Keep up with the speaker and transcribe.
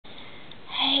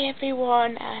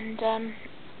everyone, and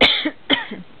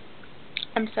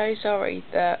I'm so sorry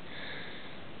that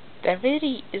there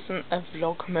really isn't a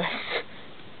Vlogmas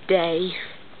day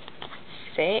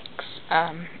 6.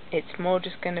 It's more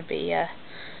just going to be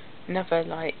another,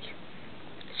 like,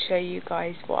 show you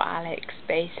guys what Alex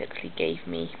basically gave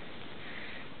me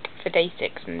for day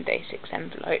 6 and day 6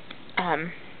 envelope. I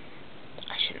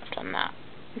shouldn't have done that.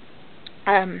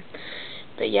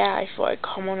 But yeah, I thought I'd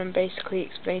come on and basically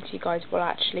explain to you guys what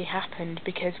actually happened,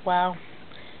 because, well,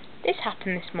 this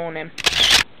happened this morning.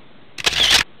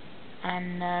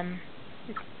 And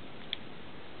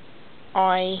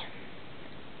I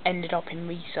ended up in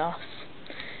Resus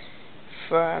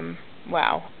from,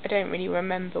 well, I don't really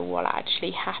remember what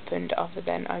actually happened other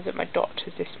than I was at my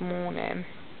doctor's this morning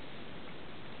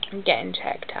getting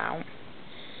checked out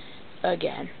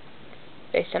again.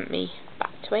 They sent me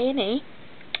back to A&E,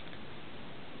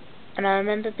 and I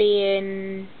remember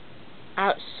being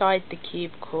outside the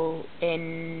cubicle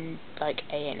in, like,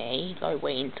 A&E, like,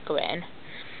 waiting to go in,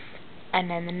 and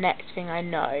then the next thing I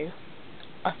know,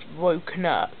 I've woken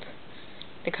up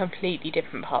in a completely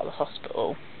different part of the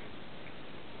hospital.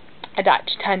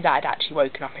 Turns out I'd actually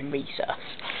woken up in Resus,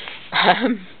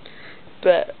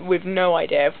 but with no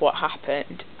idea of what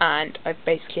happened, and I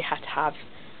basically had to have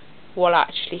what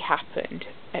actually happened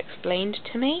explained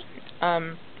to me.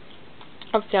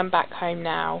 Obviously I'm back home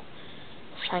now,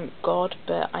 thank God,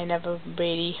 but I never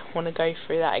really want to go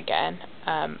through that again.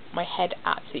 My head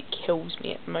absolutely kills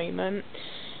me at the moment,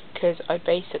 because I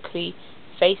basically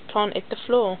face planted the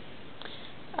floor.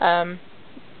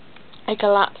 I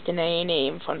collapsed in A&E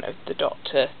in front of the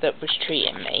doctor that was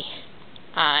treating me,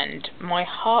 and my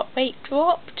heart rate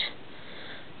dropped,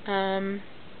 and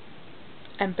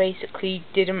basically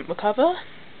didn't recover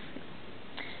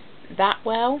that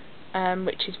well,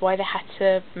 which is why they had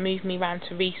to move me round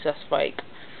to Resus, like,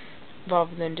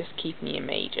 rather than just keep me in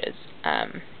majors.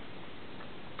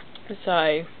 So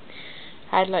I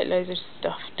had, like, loads of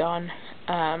stuff done.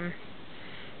 I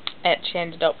actually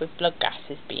ended up with blood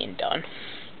gases being done,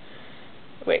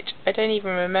 which I don't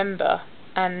even remember.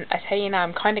 And I tell you now,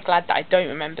 I'm kind of glad that I don't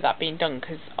remember that being done,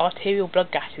 because arterial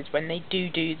blood gases, when they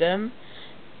do them,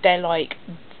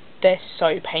 they're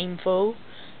so painful.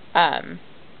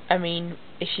 I mean,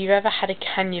 if you've ever had a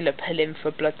cannula pull in for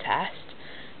a blood test,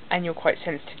 and you're quite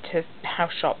sensitive to how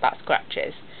sharp that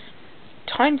scratches,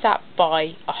 times that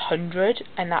by 100,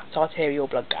 and that's arterial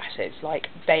blood gases. Like,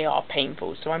 they are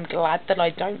painful, so I'm glad that I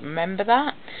don't remember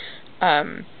that.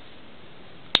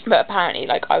 But apparently,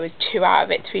 like, I was too out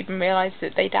of it to even realise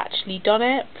that they'd actually done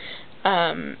it.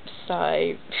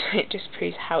 So it just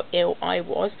proves how ill I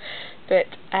was. But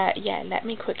yeah, let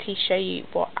me quickly show you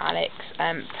what Alex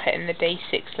put in the day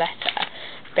 6 letter.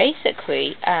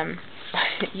 Basically,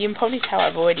 you can probably tell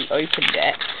I've already opened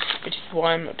it, which is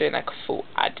why I'm not doing, like, a full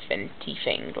adventy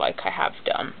thing like I have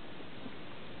done.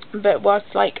 But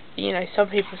whilst, like, you know, some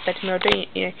people said to me,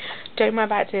 oh, don't worry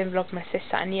about doing Vlogmas, this,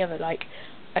 that and the other, like,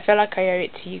 I feel like I owe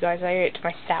it to you guys, I owe it to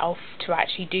myself to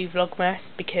actually do Vlogmas,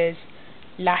 because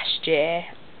last year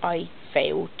I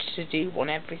failed to do one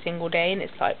every single day, and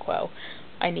it's like, well,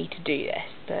 I need to do this.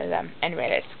 But anyway,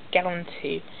 let's get on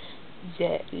to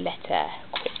the letter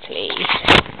quickly.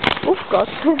 Oh God.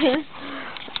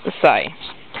 So,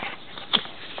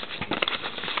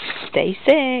 day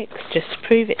 6, just to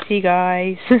prove it to you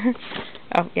guys.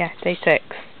 Oh yeah, day 6.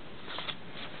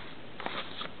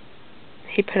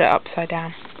 He put it upside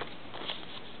down.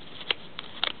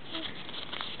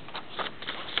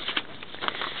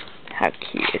 How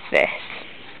cute is this?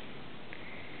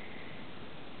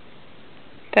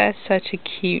 That's such a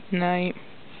cute note.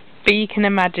 But you can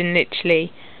imagine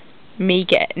literally me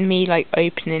like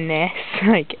opening this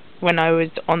like when I was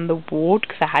on the ward,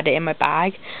 because I had it in my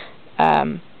bag,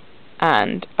 and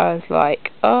I was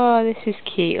like, oh, this is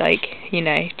cute, like, you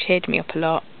know, cheered me up a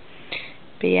lot.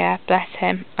 But yeah, bless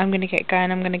him. I'm gonna get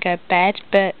going, I'm gonna go to bed,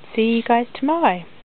 but see you guys tomorrow.